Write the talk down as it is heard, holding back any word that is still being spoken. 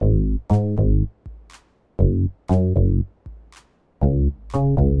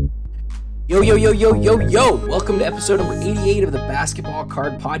Yo. Welcome to episode number 88 of the Basketball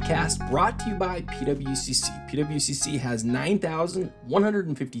Card Podcast, brought to you by PWCC. PWCC has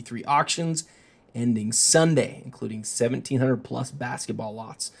 9,153 auctions ending Sunday, including 1,700 plus basketball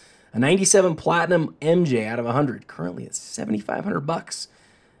lots. A 97 Platinum MJ out of 100, currently at $7,500. A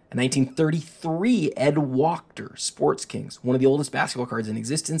 1933 Ed Wachter Sports Kings, one of the oldest basketball cards in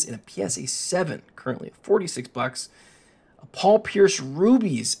existence, in a PSA 7, currently at $46. A Paul Pierce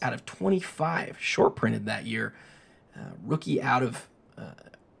Rubies out of 25, short printed that year. Rookie out of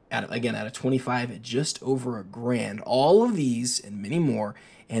 25 at just over $1,000. All of these and many more,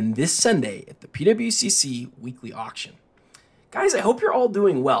 and this Sunday at the PWCC weekly auction. Guys, I hope you're all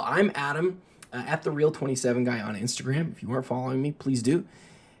doing well. I'm Adam, at the Real 27 guy on Instagram. If you weren't following me, please do.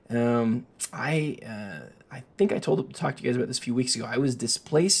 I think I talked to you guys about this a few weeks ago. I was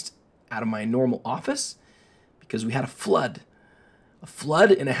displaced out of my normal office because we had a flood. A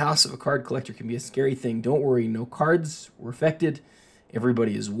flood in a house of a card collector can be a scary thing. Don't worry, no cards were affected.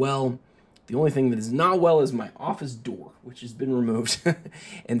 Everybody is well. The only thing that is not well is my office door, which has been removed.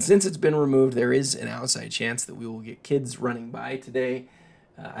 And since it's been removed, there is an outside chance that we will get kids running by today.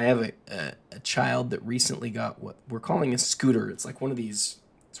 I have a child that recently got what we're calling a scooter. It's like one of these,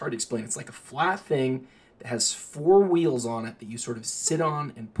 it's hard to explain. It's like a flat thing that has 4 wheels on it that you sort of sit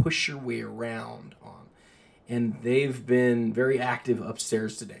on and push your way around on. And they've been very active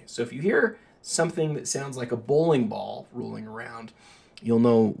upstairs today. So if you hear something that sounds like a bowling ball rolling around, you'll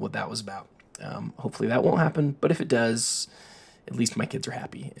know what that was about. Hopefully that won't happen, but if it does, at least my kids are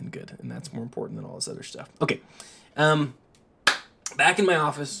happy and good, and that's more important than all this other stuff. Okay, back in my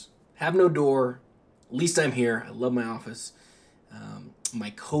office, have no door, at least I'm here. I love my office. My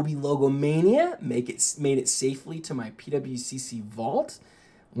Kobe logo mania made it safely to my PWCC vault.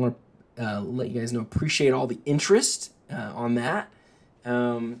 I want to let you guys know, appreciate all the interest on that.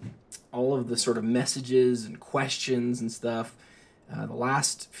 All of the sort of messages and questions and stuff. The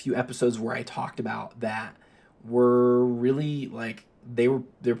last few episodes where I talked about that were really like, they're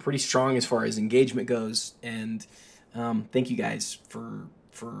pretty strong as far as engagement goes. And thank you guys for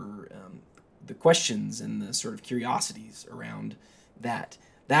the questions and the sort of curiosities around that.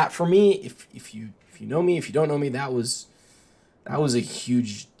 That for me, if you know me, if you don't know me, that was a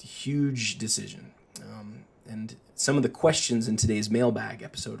huge decision. And some of the questions in today's mailbag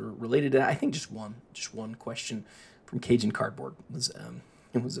episode are related to that. I think just one question from Cajun Cardboard was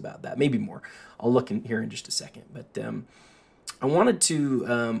about that. Maybe more. I'll look in here in just a second. But I wanted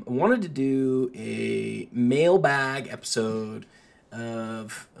to do a mailbag episode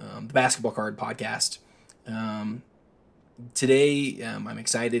of the Basketball Card Podcast. Today, I'm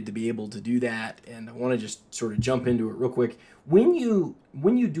excited to be able to do that, and I want to just sort of jump into it real quick. When you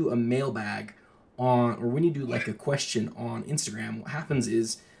do a mailbag or when you do like a question on Instagram, what happens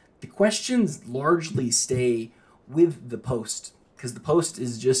is the questions largely stay with the post, because the post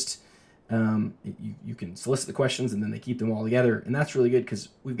is just you can solicit the questions and then they keep them all together, and that's really good because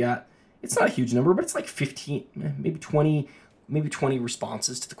we've got, it's not a huge number, but it's like 15, maybe 20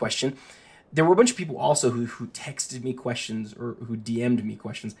 responses to the question. There were a bunch of people also who texted me questions or who DM'd me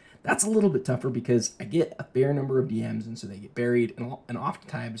questions. That's a little bit tougher because I get a fair number of DMs, and so they get buried. And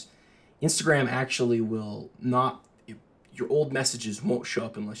oftentimes, Instagram actually will not, your old messages won't show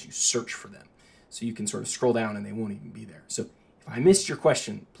up unless you search for them. So you can sort of scroll down and they won't even be there. So if I missed your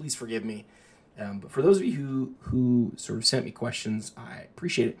question, please forgive me. But for those of you who sort of sent me questions, I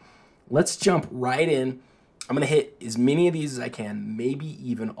appreciate it. Let's jump right in. I'm going to hit as many of these as I can, maybe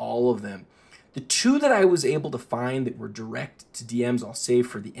even all of them. The 2 that I was able to find that were direct to DMs, I'll save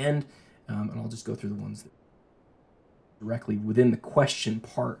for the end, and I'll just go through the ones that directly within the question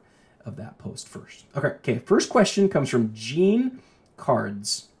part of that post first. Okay. First question comes from Gene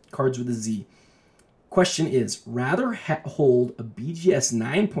Cards with a Z. Question is, rather hold a BGS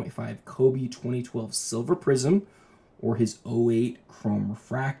 9.5 Kobe 2012 Silver Prism or his 08 Chrome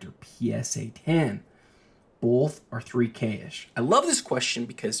Refractor PSA 10? Both are 3K-ish. I love this question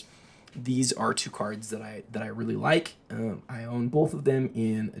because these are 2 cards that I really like. I own both of them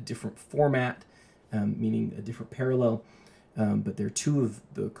in a different format, meaning a different parallel, but they're 2 of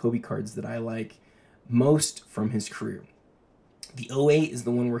the Kobe cards that I like most from his career. The 08 is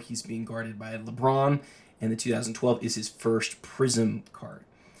the one where he's being guarded by LeBron, and the 2012 is his first Prism card.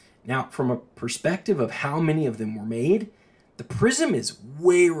 Now, from a perspective of how many of them were made, the Prism is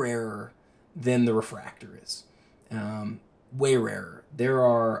way rarer than the Refractor is. Way rarer. There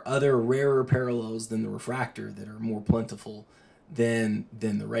are other rarer parallels than the Refractor that are more plentiful than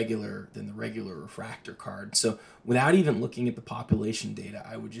the regular Refractor card. So without even looking at the population data,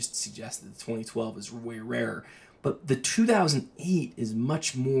 I would just suggest that the 2012 is way rarer. But the 2008 is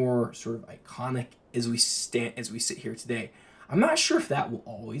much more sort of iconic as we sit here today. I'm not sure if that will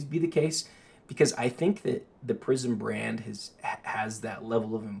always be the case, because I think that the Prism brand has that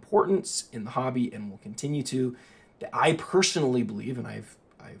level of importance in the hobby and will continue to. That I personally believe, and I've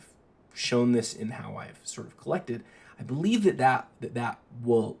shown this in how I've sort of collected. I believe that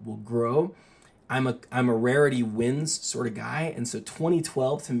will grow. I'm a rarity wins sort of guy, and so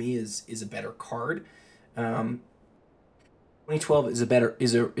 2012 to me is a better card. 2012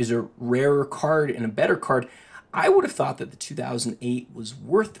 is a rarer card and a better card. I would have thought that the 2008 was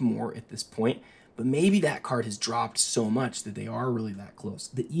worth more at this point, but maybe that card has dropped so much that they are really that close.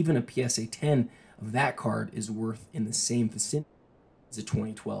 That even a PSA 10 of that card is worth in the same vicinity as a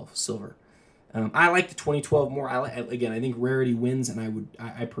 2012 silver. I like the 2012 more. I think rarity wins, and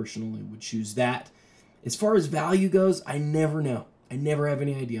I personally would choose that. As far as value goes, I never know. I never have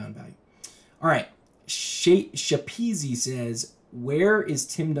any idea on value. All right, Shapeezy says, where is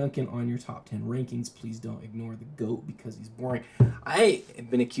Tim Duncan on your top 10 rankings? Please don't ignore the GOAT because he's boring. I have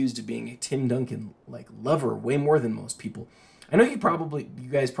been accused of being a Tim Duncan lover way more than most people. I know you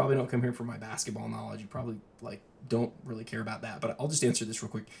guys probably don't come here for my basketball knowledge. You probably don't really care about that, but I'll just answer this real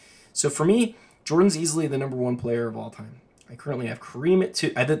quick. So for me, Jordan's easily the number one player of all time. I currently have Kareem at 2.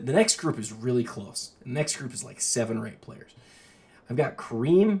 The next group is really close. The next group is 7 or 8 players. I've got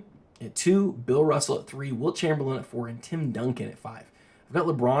Kareem at 2, Bill Russell at 3, Wilt Chamberlain at 4, and Tim Duncan at 5. I've got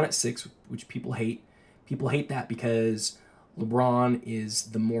LeBron at 6, which people hate. People hate that because LeBron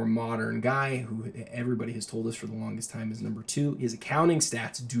is the more modern guy who everybody has told us for the longest time is number 2. His accounting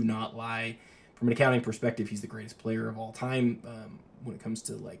stats do not lie. From an accounting perspective, he's the greatest player of all time. When it comes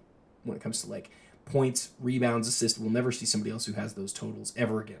to points, rebounds, assists, we'll never see somebody else who has those totals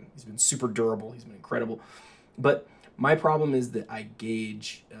ever again. He's been super durable. He's been incredible. But my problem is that I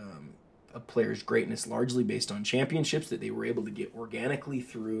gauge a player's greatness largely based on championships that they were able to get organically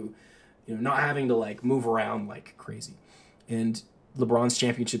through, not having to move around like crazy. And LeBron's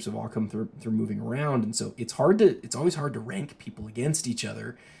championships have all come through moving around, and so it's always hard to rank people against each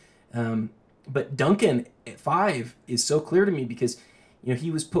other. But Duncan at 5 is so clear to me because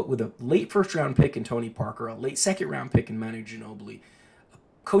he was put with a late first round pick in Tony Parker, a late second round pick in Manu Ginobili, a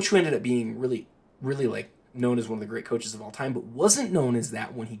coach who ended up being really, really known as one of the great coaches of all time, but wasn't known as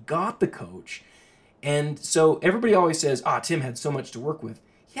that when he got the coach. And so everybody always says, Tim had so much to work with.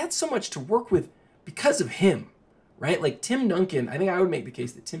 He had so much to work with because of him, right? Tim Duncan, I think I would make the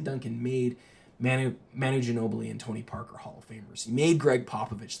case that Tim Duncan made Manu Ginobili and Tony Parker Hall of Famers. He made Greg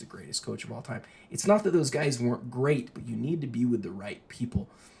Popovich the greatest coach of all time. It's not that those guys weren't great, but you need to be with the right people.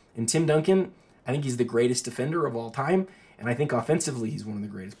 And Tim Duncan, I think he's the greatest defender of all time, and I think offensively he's one of the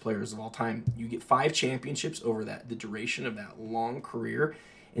greatest players of all time. You get 5 championships over the duration of that long career,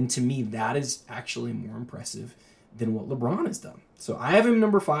 and to me that is actually more impressive than what LeBron has done. So I have him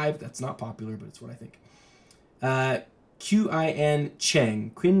number 5. That's not popular, but it's what I think.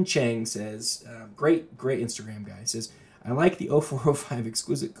 Quinn Cheng says, great Instagram guy, says, I like the 0405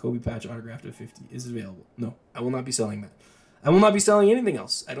 exquisite Kobe patch autographed at 50. Is it available? No, I will not be selling that. I will not be selling anything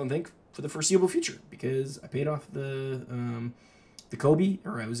else, I don't think, for the foreseeable future, because I paid off the Kobe,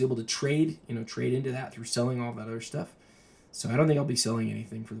 or I was able to trade into that through selling all that other stuff. So I don't think I'll be selling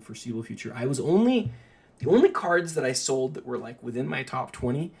anything for the foreseeable future. The only cards that I sold that were within my top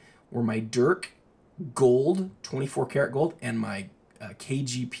 20 were my Dirk gold, 24 karat gold, and my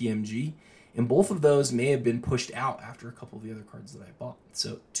KG PMG, and both of those may have been pushed out after a couple of the other cards that I bought.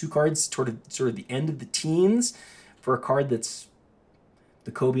 So 2 cards sort of the end of the teens for a card that's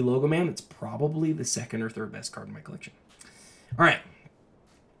the Kobe logo man. It's probably the second or third best card in my collection. All right,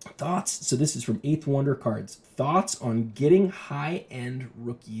 thoughts. So this is from 8th Wonder Cards. Thoughts on getting high-end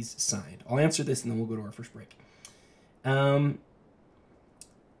rookies signed. I'll answer this and then we'll go to our first break.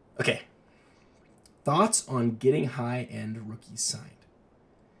 Okay. Thoughts on getting high-end rookies signed.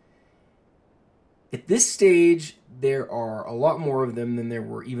 At this stage, there are a lot more of them than there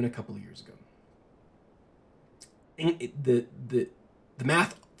were even a couple of years ago. The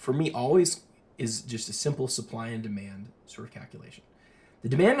math, for me, always is just a simple supply and demand sort of calculation. The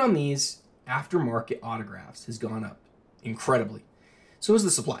demand on these aftermarket autographs has gone up incredibly. So has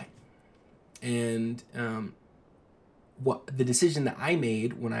the supply. And what the decision that I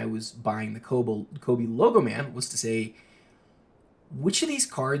made when I was buying the Kobe logo man was to say, which of these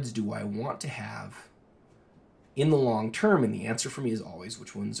cards do I want to have in the long term? And the answer for me is always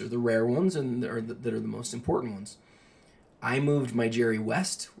which ones are the rare ones and that are the most important ones. I moved my Jerry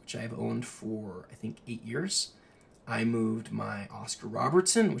West, which I've owned for I think 8 years. I moved my Oscar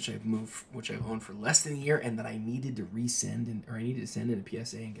Robertson, which I've owned for less than a year, and that I needed to send in a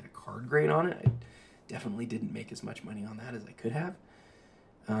PSA and get a card grade on it. I definitely didn't make as much money on that as I could have.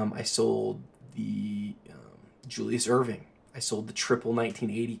 I sold the Julius Erving. I sold the triple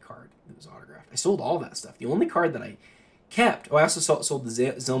 1980 card that was autographed. I sold all that stuff. The only card that I kept, I also sold the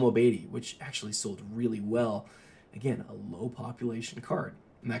Zelmo Beatty, which actually sold really well. Again, a low population card.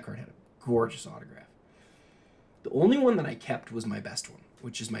 And that card had a gorgeous autograph. The only one that I kept was my best one,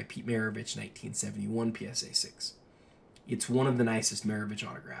 which is my Pete Maravich 1971 PSA 6. It's one of the nicest Maravich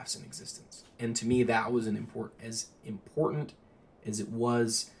autographs in existence. And to me, that was as important as it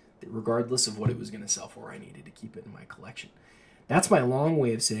was, that regardless of what it was going to sell for, I needed to keep it in my collection. That's my long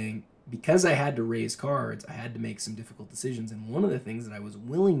way of saying, because I had to raise cards, I had to make some difficult decisions. And one of the things that I was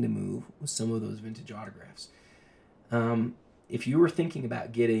willing to move was some of those vintage autographs. If you were thinking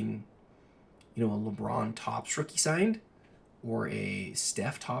about getting, a LeBron Topps rookie signed or a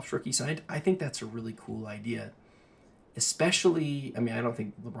Steph Topps rookie signed, I think that's a really cool idea. Especially, I don't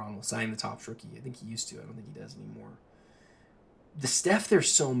think LeBron will sign the Topps rookie. I think he used to. I don't think he does anymore. The Steph,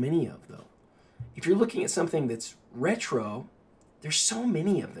 there's so many of, though. If you're looking at something that's retro, there's so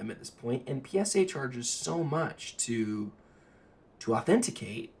many of them at this point, and PSA charges so much to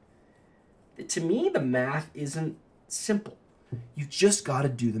authenticate that, to me, the math isn't simple. You just got to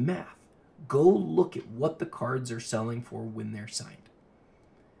do the math. Go look at what the cards are selling for when they're signed.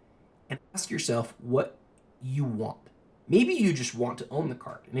 And ask yourself what you want. Maybe you just want to own the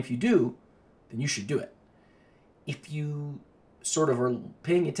card. And if you do, then you should do it. If you sort of are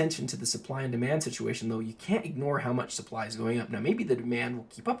paying attention to the supply and demand situation, though, you can't ignore how much supply is going up. Now, maybe the demand will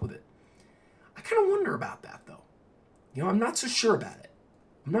keep up with it. I kind of wonder about that, though. I'm not so sure about it.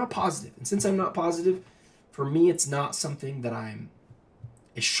 I'm not positive. And since I'm not positive, for me, it's not something that I'm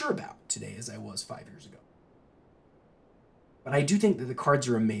as sure about today as I was 5 years ago. But I do think that the cards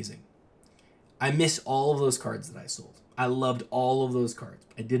are amazing. I miss all of those cards that I sold. I loved all of those cards.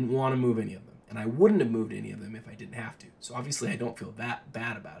 I didn't want to move any of them. And I wouldn't have moved any of them if I didn't have to. So obviously I don't feel that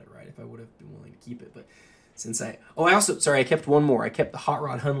bad about it, right? If I would have been willing to keep it. But since I kept one more. I kept the Hot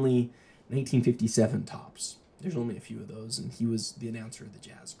Rod Hundley 1957 Topps. There's only a few of those, and he was the announcer of the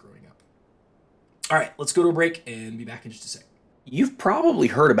Jazz growing up. All right, let's go to a break and be back in just a sec. You've probably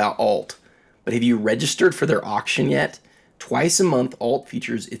heard about Alt, but have you registered for their auction yet? Twice a month, Alt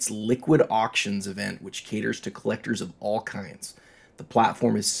features its Liquid Auctions event, which caters to collectors of all kinds. The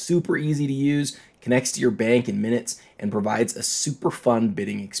platform is super easy to use, connects to your bank in minutes, and provides a super fun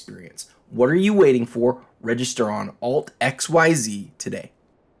bidding experience. What are you waiting for? Register on Alt XYZ today.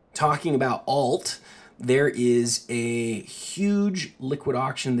 Talking about Alt, there is a huge liquid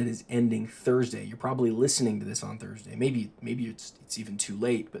auction that is ending Thursday. You're probably listening to this on Thursday. Maybe it's even too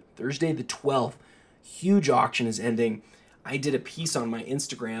late, but Thursday the 12th, huge auction is ending. I did a piece on my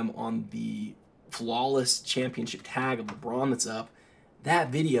Instagram on the flawless championship tag of LeBron that's up. That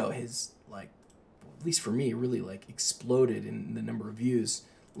video has, at least for me, really exploded in the number of views.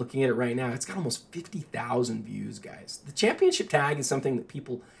 Looking at it right now, it's got almost 50,000 views, guys. The championship tag is something that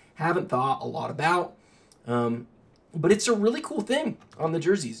people haven't thought a lot about, but it's a really cool thing on the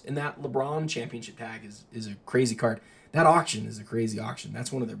jerseys. And that LeBron championship tag is a crazy card. That auction is a crazy auction.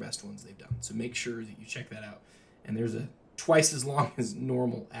 That's one of their best ones they've done. So make sure that you check that out. And there's a twice as long as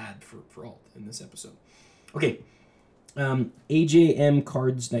normal ad for Alt in this episode. Okay. AJM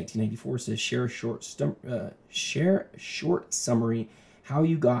Cards 1994 says share a short summary how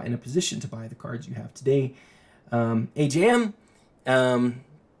you got in a position to buy the cards you have today. AJM, I'm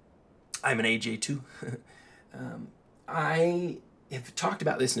an AJ too. I have talked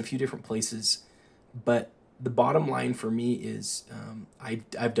about this in a few different places, but the bottom line for me is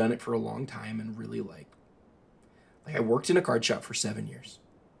I've done it for a long time, and really I worked in a card shop for 7 years.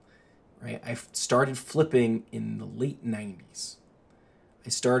 Right, I started flipping in the late 90s. I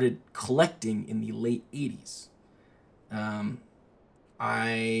started collecting in the late 80s.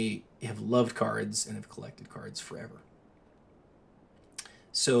 I have loved cards and have collected cards forever.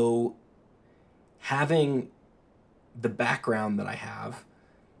 So having the background that I have,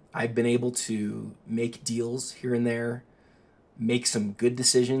 I've been able to make deals here and there, make some good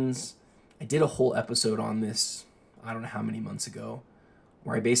decisions. I did a whole episode on this, I don't know how many months ago,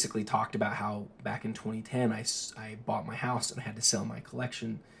 where I basically talked about how back in 2010, I bought my house and I had to sell my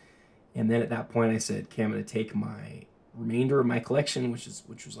collection. And then at that point I said, okay, I'm going to take my remainder of my collection, which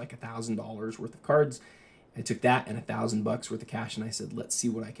was like $1,000 worth of cards. I took that and $1,000 worth of cash, and I said, let's see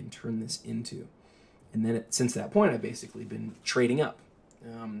what I can turn this into. And then since that point, I've basically been trading up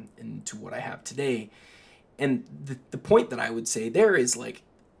into what I have today. And the point that I would say there is,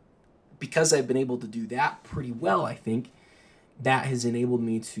 because I've been able to do that pretty well, I think, that has enabled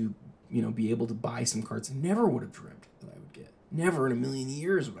me to, be able to buy some cards I never would have dreamt that I would get. Never in a million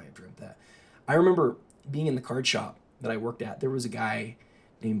years would I have dreamt that. I remember being in the card shop that I worked at. There was a guy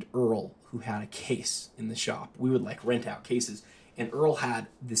named Earl who had a case in the shop. We would like rent out cases, and Earl had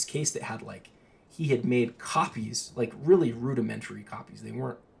this case that had like, he had made copies, like really rudimentary copies. They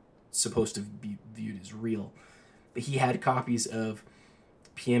weren't supposed to be viewed as real, but he had copies of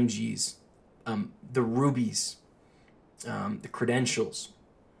PMGs, the rubies, the credentials.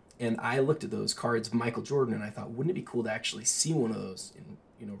 And I looked at those cards of Michael Jordan and I thought, wouldn't it be cool to actually see one of those in,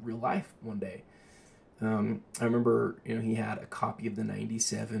 real life one day? I remember, he had a copy of the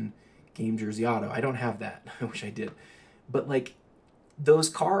 97 game jersey auto. I don't have that. I wish I did. But like, those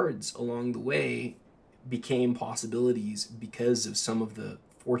cards along the way became possibilities because of some of the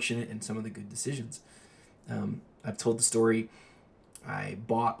fortunate and some of the good decisions. I've told the story. I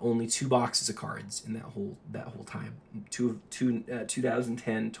bought only 2 boxes of cards in that whole time. Two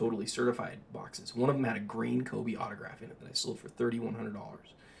 2010 totally certified boxes. One of them had a green Kobe autograph in it that I sold for $3,100.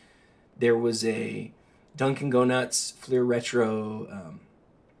 There was a Duncan Go Nuts Fleer Retro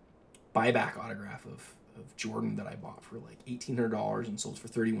buyback autograph of Jordan that I bought for like $1,800 and sold for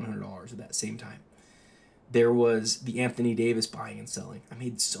 $3,100 at that same time. There was the Anthony Davis buying and selling. I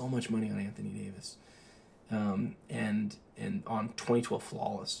made so much money on Anthony Davis. And on 2012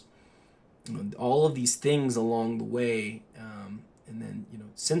 Flawless. All of these things along the way, and then,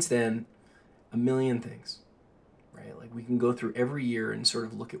 since then, a million things, right? Like, we can go through every year and sort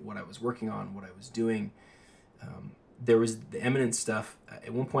of look at what I was working on, what I was doing. There was the Eminence stuff.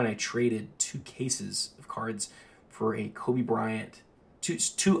 At one point, I traded 2 cases of cards for a Kobe Bryant,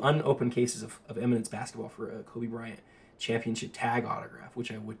 two unopened cases of Eminence basketball for a Kobe Bryant championship tag autograph,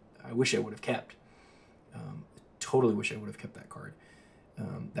 which I wish I would have kept. Totally wish I would have kept that card.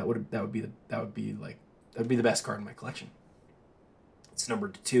 That would be the best card in my collection. It's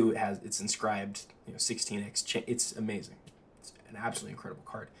numbered to 2. It's inscribed 16x. It's amazing. It's an absolutely incredible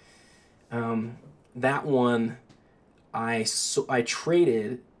card. That one I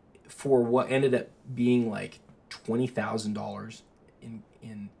traded for what ended up being like $20,000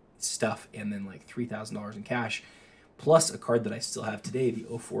 in stuff, and then like $3,000 in cash, plus a card that I still have today, the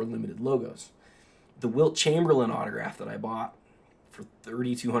 04 limited logos. The Wilt Chamberlain autograph that I bought for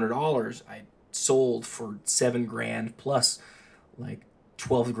 $3,200, I sold for $7,000 plus like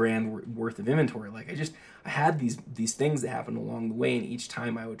 $12,000 worth of inventory. Like, I had these things that happened along the way, and each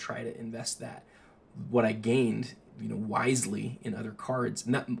time I would try to invest what I gained, wisely in other cards.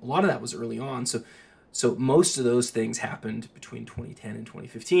 And a lot of that was early on. So most of those things happened between 2010 and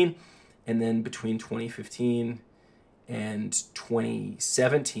 2015, and then between 2015 and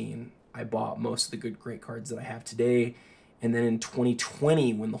 2017. I bought most of the great cards that I have today. And then in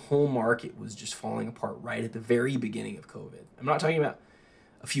 2020, when the whole market was just falling apart right at the very beginning of COVID, I'm not talking about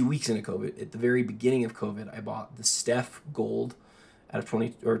a few weeks into COVID, at the very beginning of COVID, I bought the Steph Gold out of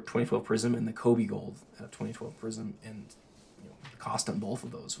 2012 Prism and the Kobe Gold out of 2012 Prism. And the cost on both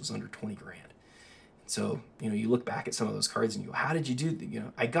of those was under $20,000. So, you look back at some of those cards and you go, how did you do?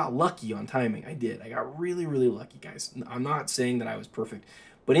 I got lucky on timing. I did. I got really, really lucky, guys. I'm not saying that I was perfect.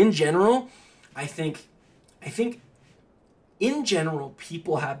 But in general, I think in general,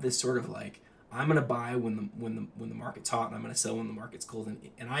 people have this sort of like, I'm gonna buy when the market's hot, and I'm gonna sell when the market's cold.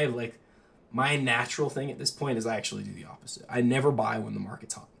 And I have like, my natural thing at this point is I actually do the opposite. I never buy when the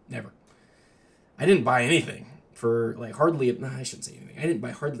market's hot. Never. I didn't buy anything for like I shouldn't say anything. I didn't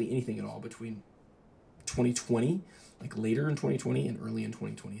buy hardly anything at all between 2020, like later in 2020 and early in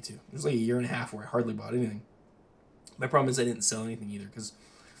 2022. There's like a year and a half where I hardly bought anything. My problem is I didn't sell anything either because,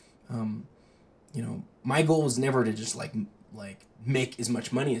 my goal was never to just like make as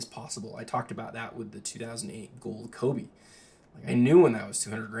much money as possible. I talked about that with the 2008 gold Kobe. Like, I knew when that was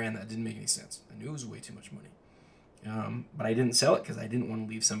 $200,000 that didn't make any sense. I knew it was way too much money. But I didn't sell it because I didn't want to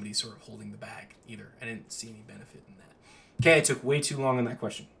leave somebody sort of holding the bag either. I didn't see any benefit in that. Okay, I took way too long on that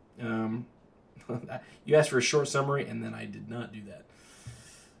question. You asked for a short summary, and then I did not do that.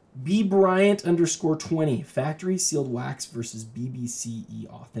 B Bryant _20, factory sealed wax versus BBCE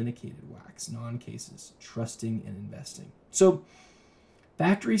authenticated wax, non-cases, trusting and investing. So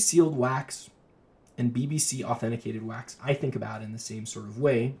factory sealed wax and BBC authenticated wax, I think about in the same sort of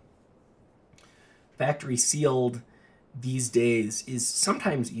way. Factory sealed these days is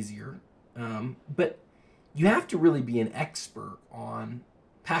sometimes easier, but you have to really be an expert on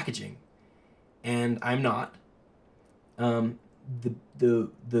packaging, and I'm not.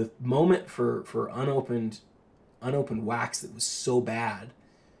 The moment for unopened wax that was so bad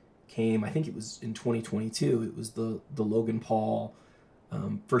came, I think it was in 2022. It was the Logan Paul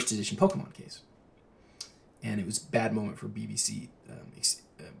first edition Pokemon case, and it was a bad moment for BBC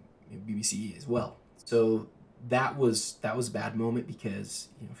BBC as well. So that was a bad moment because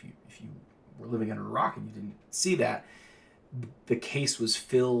if you were living under a rock and you didn't see that, the case was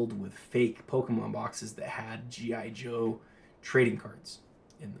filled with fake Pokemon boxes that had G.I. Joe trading cards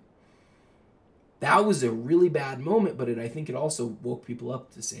in them. That was a really bad moment, but I think it also woke people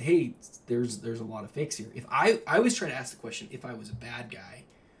up to say, hey, there's a lot of fakes here. If I always try to ask the question, if I was a bad guy,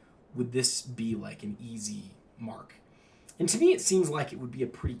 would this be like an easy mark? And to me, it seems like it would be a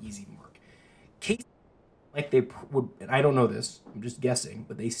pretty easy mark. Cases like they would, and I don't know this, I'm just guessing,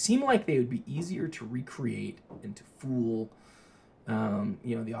 but they seem like they would be easier to recreate and to fool,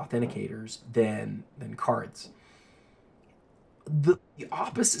 the authenticators than cards. The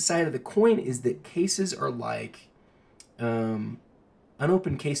opposite side of the coin is that cases are like,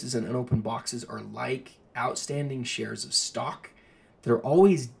 unopened cases and unopened boxes are like outstanding shares of stock. They're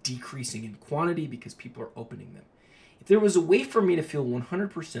always decreasing in quantity because people are opening them. If there was a way for me to feel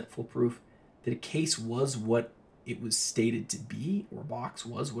 100% foolproof that a case was what it was stated to be, or a box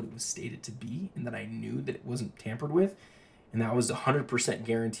was what it was stated to be, and that I knew that it wasn't tampered with, and that was 100%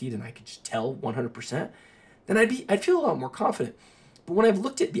 guaranteed, and I could just tell 100%, then I'd feel a lot more confident. But when I've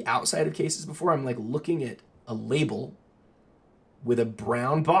looked at the outside of cases before, I'm like looking at a label with a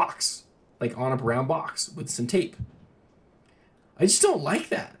brown box, like on a brown box with some tape. I just don't like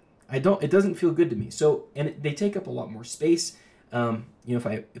that. It doesn't feel good to me. So, and they take up a lot more space. If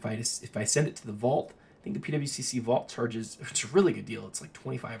I send it to the vault, I think the PWCC vault charges, it's a really good deal. It's like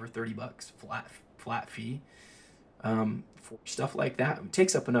 $25 or $30 flat fee. For stuff like that. It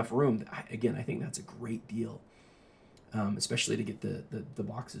takes up enough room. I think that's a great deal, especially to get the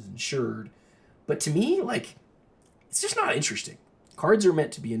boxes insured. But to me, like, it's just not interesting. Cards are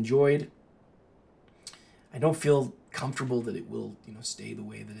meant to be enjoyed. I don't feel comfortable that it will, stay the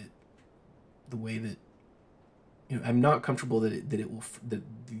way that I'm not comfortable that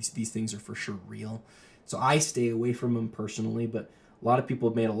these things are for sure real. So I stay away from them personally. But a lot of people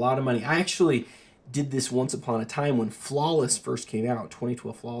have made a lot of money. I actually did this once upon a time when Flawless first came out,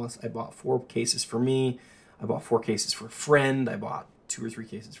 2012 Flawless. I bought 4 cases for me. I bought 4 cases for a friend. I bought 2 or 3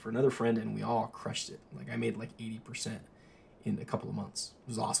 cases for another friend, and we all crushed it. Like, I made like 80% in a couple of months. It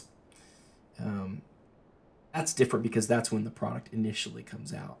was awesome. That's different because that's when the product initially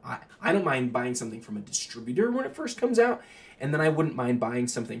comes out. I don't mind buying something from a distributor when it first comes out, and then I wouldn't mind buying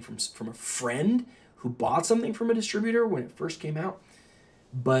something from a friend who bought something from a distributor when it first came out.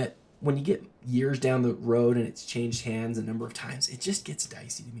 But when you get years down the road and it's changed hands a number of times, it just gets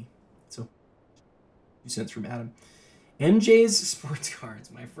dicey to me. So, 2 cents from Adam. MJ's Sports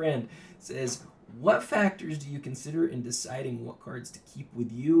Cards, my friend, says, what factors do you consider in deciding what cards to keep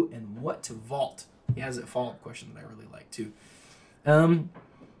with you and what to vault? He has a follow-up question that I really like, too. In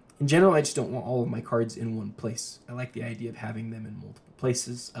general, I just don't want all of my cards in one place. I like the idea of having them in multiple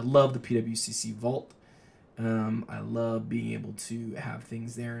places. I love the PWCC vault. I love being able to have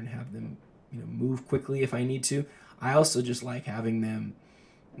things there and have them, move quickly if I need to. I also just like having them,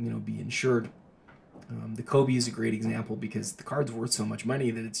 be insured. The Kobe is a great example because the card's worth so much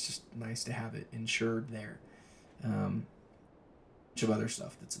money that it's just nice to have it insured there. A bunch of other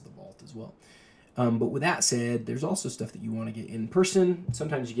stuff that's at the vault as well. But with that said, there's also stuff that you want to get in person.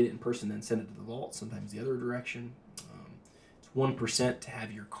 Sometimes you get it in person, then send it to the vault. Sometimes the other direction. It's 1% to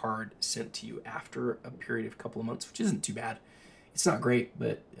have your card sent to you after a period of a couple of months, which isn't too bad. It's not great,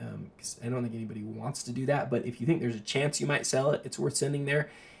 but 'cause I don't think anybody wants to do that. But if you think there's a chance you might sell it, it's worth sending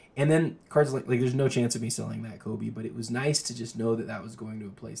there. And then cards like there's no chance of me selling that Kobe, but it was nice to just know that was going to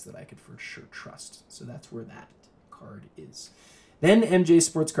a place that I could for sure trust. So that's where that card is. Then MJ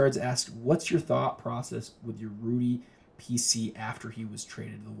Sports Cards asked, what's your thought process with your Rudy PC after he was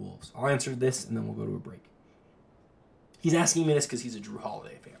traded to the Wolves? I'll answer this, and then we'll go to a break. He's asking me this because he's a Drew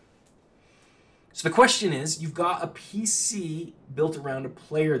Holiday fan. So the question is, you've got a PC built around a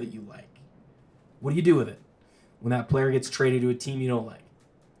player that you like. What do you do with it when that player gets traded to a team you don't like?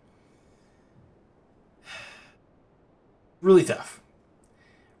 Really tough.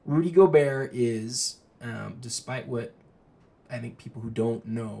 Rudy Gobert is, despite what I think people who don't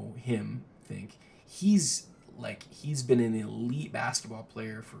know him think, he's been an elite basketball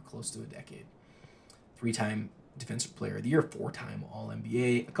player for close to a decade. 3-time Defensive Player of the Year, 4-time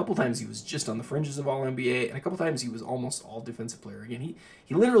All-NBA. A couple times he was just on the fringes of All-NBA, and a couple times he was almost all Defensive Player. Again,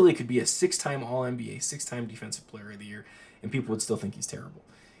 he literally could be a 6-time All-NBA, 6-time Defensive Player of the Year, and people would still think he's terrible.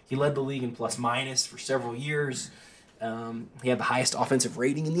 He led the league in plus-minus for several years. He had the highest offensive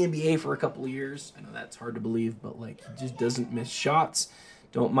rating in the NBA for a couple of years. I know that's hard to believe, but he just doesn't miss shots.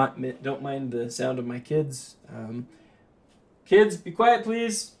 Don't mind the sound of my kids. Kids, be quiet,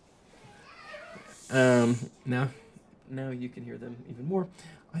 please. Now you can hear them even more.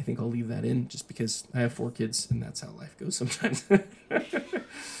 I think I'll leave that in just because I have 4 kids and that's how life goes sometimes.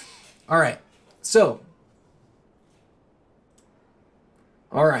 All right. So,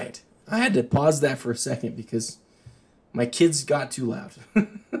 all right. I had to pause that for a second because my kids got too loud.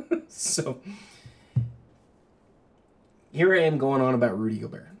 So, here I am going on about Rudy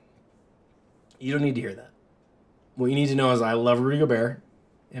Gobert. You don't need to hear that. What you need to know is I love Rudy Gobert.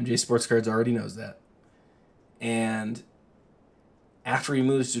 MJ Sports Cards already knows that. And after he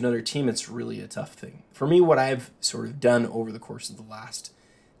moves to another team, it's really a tough thing. For me, what I've sort of done over the course of the last,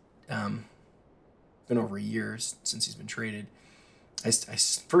 been over a year since he's been traded, I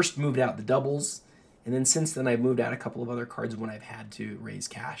first moved out the doubles, and then since then I've moved out a couple of other cards when I've had to raise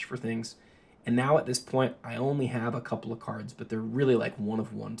cash for things. And now at this point, I only have a couple of cards, but they're really like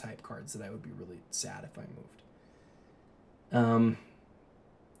one-of-one type cards that I would be really sad if I moved. I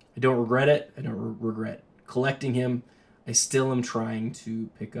don't regret it. I don't regret collecting him. I still am trying to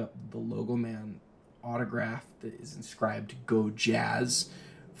pick up the Logo Man autograph that is inscribed to Go Jazz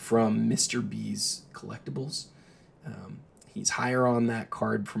from Mr. B's Collectibles. He's higher on that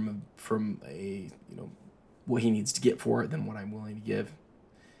card from a what he needs to get for it than what I'm willing to give.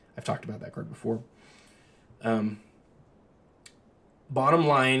 I've talked about that card before. Bottom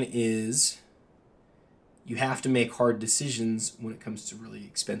line is you have to make hard decisions when it comes to really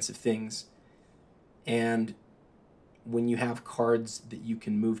expensive things. And when you have cards that you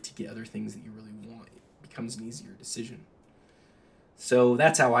can move to get other things that you really want, it becomes an easier decision. So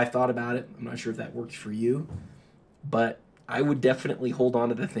that's how I thought about it. I'm not sure if that works for you, but I would definitely hold on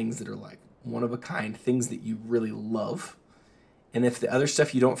to the things that are like one of a kind, things that you really love. And if the other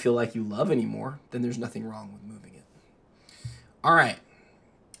stuff you don't feel like you love anymore, then there's nothing wrong with moving it. All right.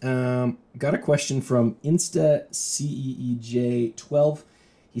 Got a question from InstaCeej12.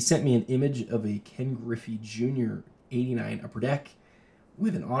 He sent me an image of a Ken Griffey Jr. 89 Upper Deck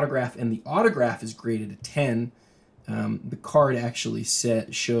with an autograph, and the autograph is graded a 10. The card actually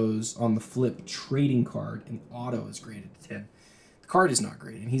shows on the flip trading card, and the auto is graded a 10. The card is not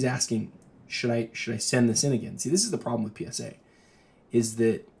graded, and he's asking, should I send this in again? See, this is the problem with PSA, is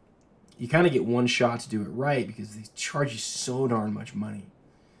that you kind of get one shot to do it right because they charge you so darn much money.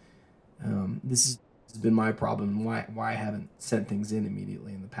 This has been my problem and why I haven't sent things in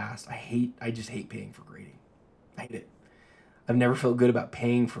immediately in the past. I just hate paying for grading. I hate it. I've never felt good about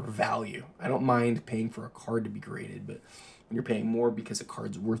paying for value. I don't mind paying for a card to be graded, but when you're paying more because a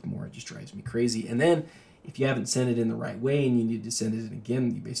card's worth more, it just drives me crazy. And then if you haven't sent it in the right way and you need to send it in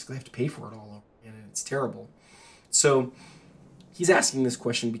again, you basically have to pay for it all over again, and it's terrible. So he's asking this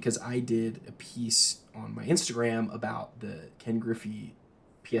question because I did a piece on my Instagram about the Ken Griffey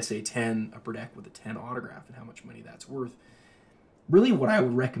PSA 10 Upper Deck with a 10 autograph and how much money that's worth. Really what I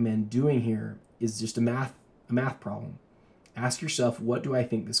would recommend doing here is just a math problem. Ask yourself, what do I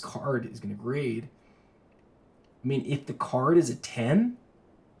think this card is going to grade? I mean, if the card is a 10,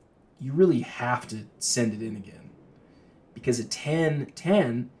 you really have to send it in again. Because a 10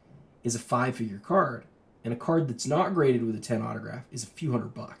 is a 5-figure card. And a card that's not graded with a 10 autograph is a few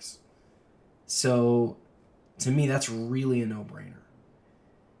 $100. So, to me, that's really a no-brainer.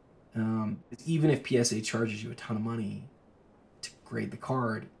 Even if PSA charges you a ton of money to grade the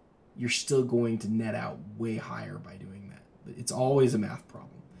card, you're still going to net out way higher by doing that. It's always a math problem.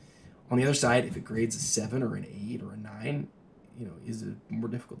 On the other side, if it grades a 7 or an 8 or a 9, is it a more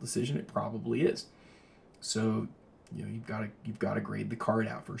difficult decision? It probably is. So, you've got to grade the card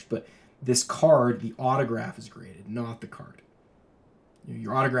out first. But this card, the autograph is graded, not the card.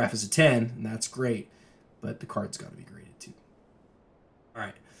 Your autograph is a 10, and that's great, but the card's got to be graded too. All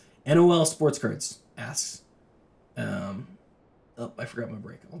right. NOL Sports Cards asks, I forgot my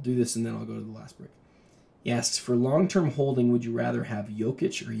break. I'll do this and then I'll go to the last break. He asks, for long-term holding, would you rather have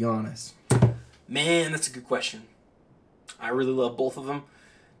Jokic or Giannis? Man, that's a good question. I really love both of them.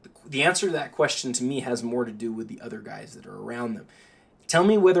 The answer to that question to me has more to do with the other guys that are around them. Tell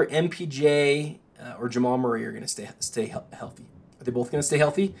me whether MPJ or Jamal Murray are going to stay healthy. Are they both going to stay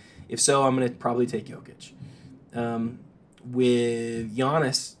healthy? If so, I'm going to probably take Jokic. With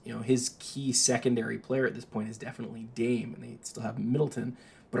Giannis, his key secondary player at this point is definitely Dame, and they still have Middleton.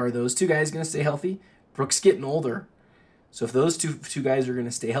 But are those two guys going to stay healthy? Brooks getting older, so if those two guys are going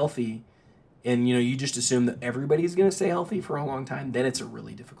to stay healthy, and you just assume that everybody's going to stay healthy for a long time, then it's a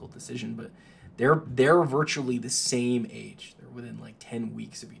really difficult decision. But they're virtually the same age; they're within like 10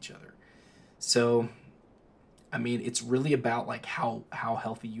 weeks of each other. So, I mean, it's really about like how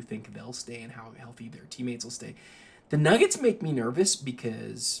healthy you think they'll stay and how healthy their teammates will stay. The Nuggets make me nervous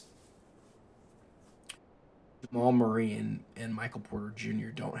because Jamal Murray and Michael Porter Jr.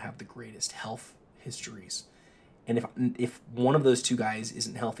 don't have the greatest health histories. And if one of those two guys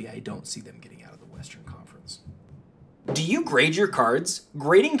isn't healthy, I don't see them getting out of the Western Conference. Do you grade your cards?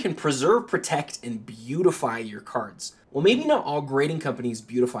 Grading can preserve, protect, and beautify your cards. Well, maybe not all grading companies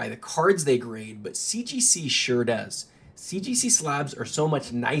beautify the cards they grade, but CGC sure does. CGC slabs are so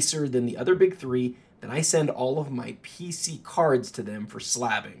much nicer than the other big three that I send all of my PC cards to them for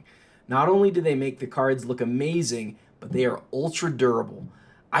slabbing. Not only do they make the cards look amazing, but they are ultra durable.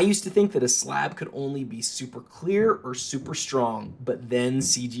 I used to think that a slab could only be super clear or super strong, but then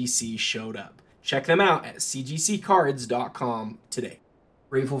CGC showed up. Check them out at cgccards.com today.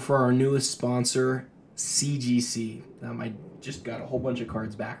 Grateful for our newest sponsor, CGC. I just got a whole bunch of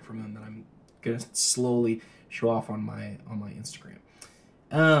cards back from them that I'm gonna slowly show off on my Instagram.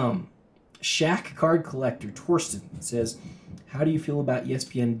 Shaq Card Collector Torsten says, "How do you feel about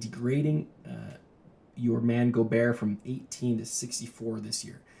ESPN degrading your man Gobert from 18 to 64 this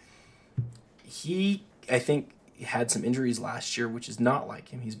year?" He, I think, had some injuries last year, which is not like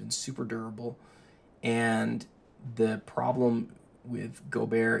him. He's been super durable, and the problem with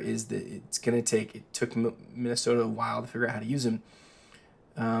Gobert is that it took Minnesota a while to figure out how to use him.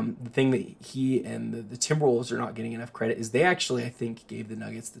 The thing that he and the Timberwolves are not getting enough credit is they actually, I think, gave the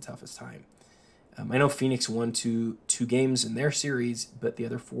Nuggets the toughest time. I know Phoenix won two games in their series, but the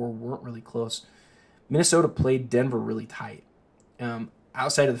other four weren't really close. Minnesota played Denver really tight.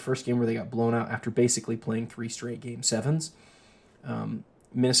 Outside of the first game where they got blown out after basically playing 3 straight game sevens,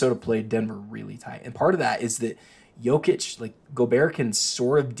 Minnesota played Denver really tight. And part of that is that Gobert can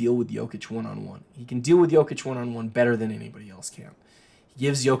sort of deal with Jokic one-on-one. He can deal with Jokic one-on-one better than anybody else can. He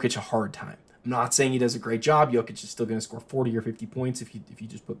gives Jokic a hard time. I'm not saying he does a great job. Jokic is still going to score 40 or 50 points if you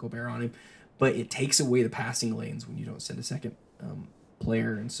just put Gobert on him. But it takes away the passing lanes when you don't send a second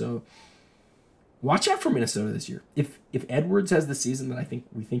player. And so watch out for Minnesota this year. If Edwards has the season that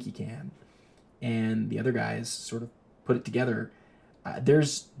we think he can, and the other guys sort of put it together,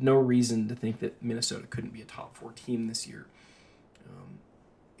 there's no reason to think that Minnesota couldn't be a top 4 team this year.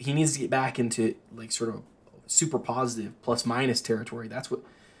 He needs to get back into sort of super positive plus minus territory. That's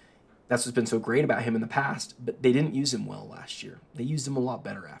what's been so great about him in the past, but they didn't use him well last year. They used him a lot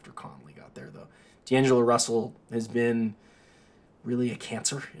better after Conley got there, though. D'Angelo Russell has been really a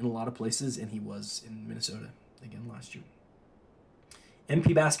cancer in a lot of places, and he was in Minnesota again last year.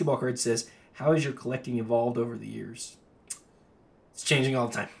 MP Basketball Card says, "How has your collecting evolved over the years?" It's changing all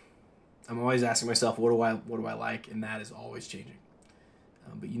the time. I'm always asking myself, what do I like, and that is always changing.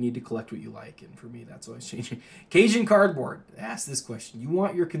 But you need to collect what you like, and for me, that's always changing. Cajun Cardboard asked this question: "You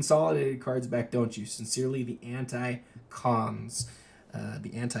want your consolidated cards back, don't you? Sincerely, the anti-cons,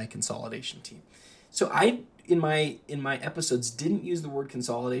 the anti-consolidation team." So I, in my episodes, didn't use the word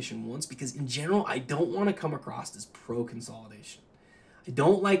consolidation once because, in general, I don't want to come across as pro-consolidation. I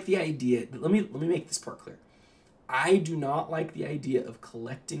don't like the idea. Let me make this part clear. I do not like the idea of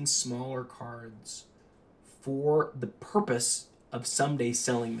collecting smaller cards for the purpose of someday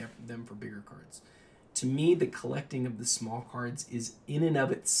selling them for bigger cards. To me, the collecting of the small cards is in and of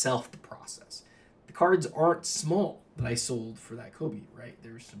itself the process. The cards aren't small that I sold for that Kobe, right?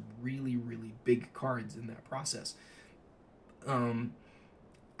 There's some really, really big cards in that process.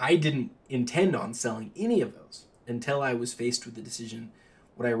 I didn't intend on selling any of those until I was faced with the decision,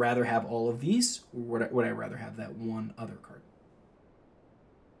 would I rather have all of these, or would I rather have that one other card?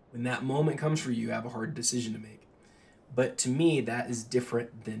 When that moment comes for you, you have a hard decision to make. But to me, that is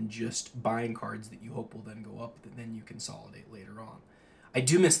different than just buying cards that you hope will then go up, that then you consolidate later on. I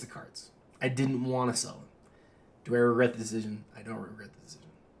do miss the cards. I didn't want to sell them. Do I regret the decision? I don't regret the decision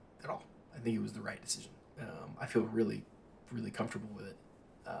at all. I think it was the right decision. I feel really, really comfortable with it.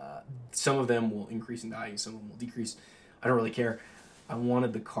 Some of them will increase in value. Some of them will decrease. I don't really care. I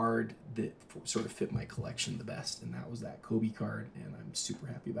wanted the card that sort of fit my collection the best, and that was that Kobe card, and I'm super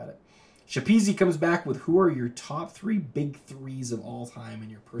happy about it. Shapizi comes back with, "Who are your top 3 big threes of all time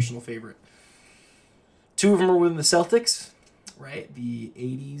and your personal favorite?" 2 of them are within the Celtics, right? The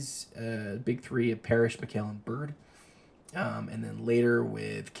 80s big 3 of Parrish, McHale, and Bird. And then later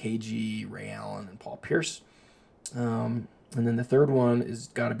with KG, Ray Allen, and Paul Pierce. And then the third one is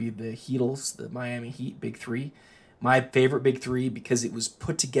got to be the Heatles, the Miami Heat big 3. My favorite big 3 because it was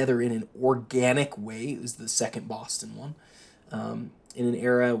put together in an organic way. It was the second Boston one. In an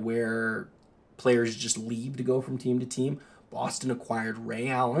era where players just leave to go from team to team, Boston acquired Ray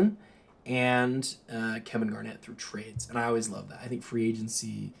Allen and Kevin Garnett through trades, and I always love that. I think free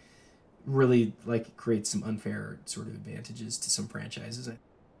agency really creates some unfair sort of advantages to some franchises.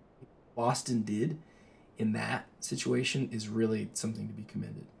 Boston did in that situation is really something to be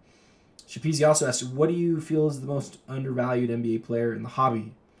commended. Shapizi also asked, "What do you feel is the most undervalued NBA player in the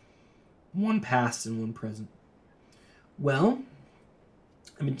hobby? One past and one present." Well,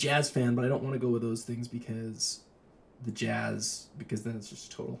 I'm a Jazz fan, but I don't want to go with those things because the Jazz because then it's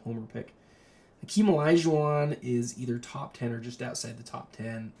just a total homer pick. Hakeem Olajuwon is either top 10 or just outside the top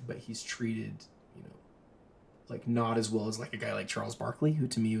 10, but he's treated, like not as well as like a guy like Charles Barkley, who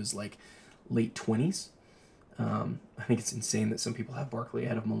to me was like late 20s. I think it's insane that some people have Barkley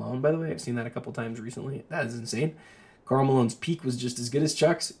ahead of Malone, by the way. I've seen that a couple times recently. That is insane. Karl Malone's peak was just as good as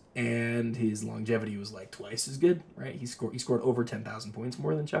Chuck's, and his longevity was like twice as good, right? He scored over 10,000 points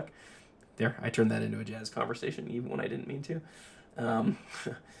more than Chuck. There, I turned that into a Jazz conversation, even when I didn't mean to.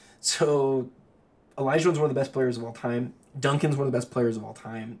 So Olajuwon's one of the best players of all time. Duncan's one of the best players of all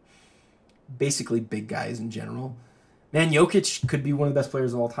time. Basically big guys in general. Man, Jokic could be one of the best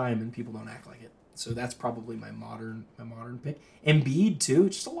players of all time, and people don't act like it. So that's probably my modern pick. Embiid too,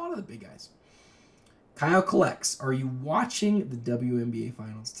 just a lot of the big guys. Kyle collects. Are you watching the WNBA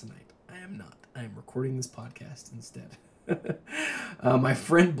finals tonight? I am not. I am recording this podcast instead. My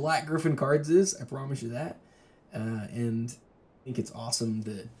friend Black Griffin Cards is. I promise you that. And I think it's awesome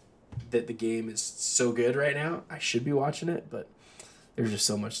that the game is so good right now. I should be watching it, but there's just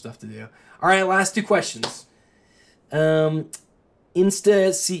so much stuff to do. All right, last two questions. Insta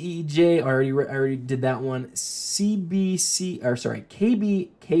CEJ, I already did that one. KBKG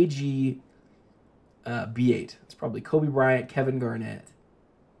B8. It's probably Kobe Bryant, Kevin Garnett,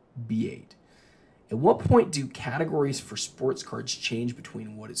 B8. At what point do categories for sports cards change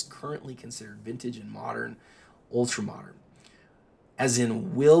between what is currently considered vintage and modern, ultra modern? As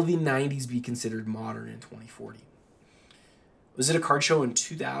in, will the 90s be considered modern in 2040? Was it a card show in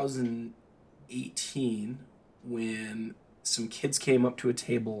 2018 when some kids came up to a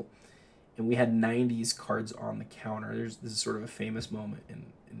table and we had 90s cards on the counter? This is sort of a famous moment in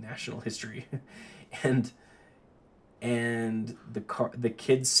national history. and the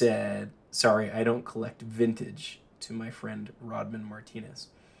kid said, "Sorry, I don't collect vintage," to my friend Rodman Martinez.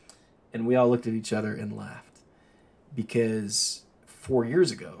 And we all looked at each other and laughed because 5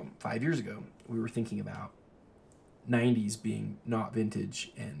 years ago, we were thinking about 90s being not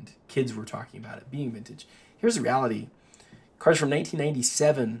vintage and kids were talking about it being vintage. Here's the reality. Cards from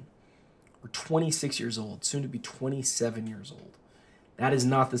 1997 were 26 years old, soon to be 27 years old. That is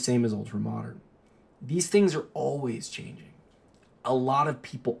not the same as ultra modern. These things are always changing. A lot of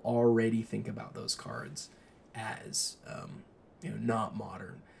people already think about those cards as not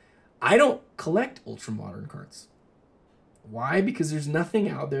modern. I don't collect ultra modern cards. Why? Because there's nothing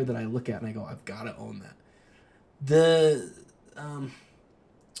out there that I look at and I go, I've got to own that. The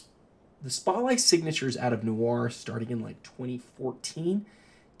Spotlight signatures out of Noir starting in like 2014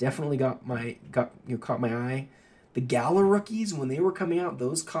 definitely caught my eye. The Gala rookies, when they were coming out,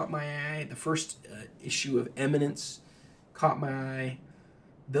 those caught my eye. The first issue of Eminence caught my eye.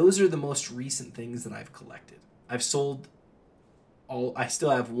 Those are the most recent things that I've collected. I've sold all. I still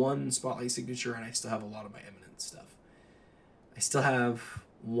have one Spotlight signature, and I still have a lot of my Eminence stuff. I still have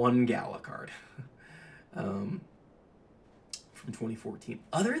one Gala card from 2014.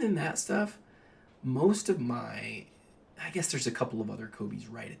 Other than that stuff, most of my, I guess there's a couple of other Kobe's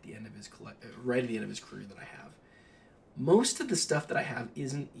right at the end of his career that I have. Most of the stuff that I have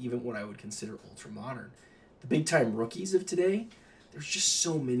isn't even what I would consider ultra modern. The big time rookies of today, there's just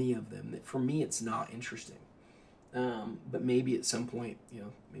so many of them that for me it's not interesting. But maybe at some point,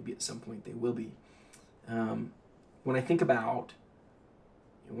 they will be. When I think about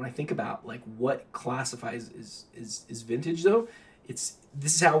like what classifies is vintage though, this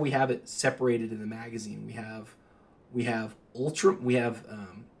is how we have it separated in the magazine. We have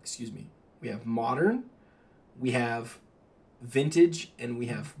modern, we have vintage, and we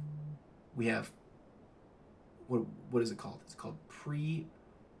have what is it called? It's called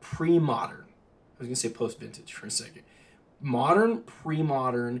pre-modern. I was gonna say post-vintage for a second. Modern,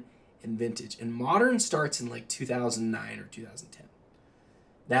 pre-modern, and vintage. And modern starts in like 2009 or 2010.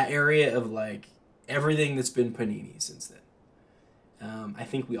 That area of like everything that's been Panini since then. I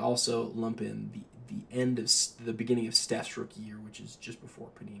think we also lump in the beginning of Steph's rookie year, which is just before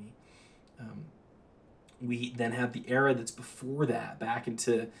Panini. We then have the era that's before that, back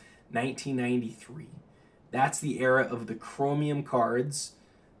into 1993. That's the era of the chromium cards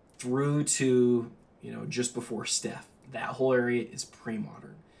through to just before Steph. That whole area is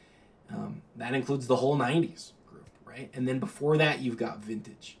pre-modern. That includes the whole 90s group, right? And then before that, you've got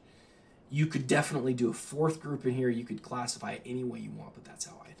vintage. You could definitely do a fourth group in here. You could classify it any way you want, but that's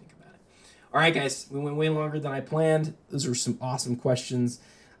how I think about it. All right, guys, we went way longer than I planned. Those were some awesome questions.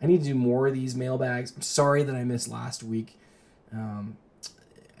 I need to do more of these mailbags. I'm sorry that I missed last week.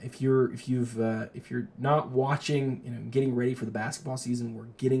 If you're not watching, getting ready for the basketball season, we're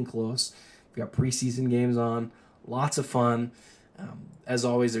getting close. We've got preseason games on, lots of fun. As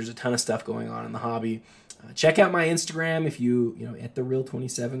always, there's a ton of stuff going on in the hobby. Check out my Instagram if you at the Real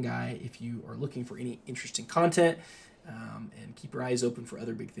 27 guy if you are looking for any interesting content, and keep your eyes open for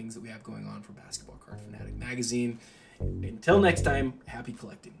other big things that we have going on for Basketball Card Fanatic Magazine. Until next time, happy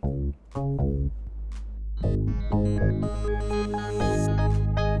collecting.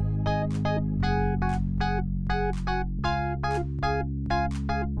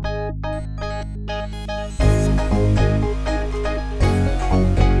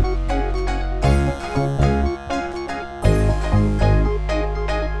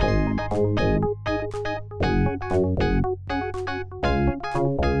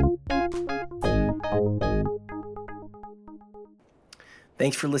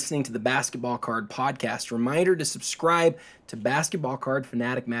 Thanks for listening to the Basketball Card Podcast. Reminder to subscribe to Basketball Card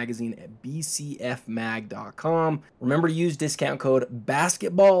Fanatic Magazine at bcfmag.com. Remember to use discount code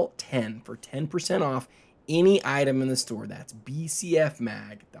BASKETBALL10 for 10% off any item in the store. That's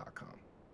bcfmag.com.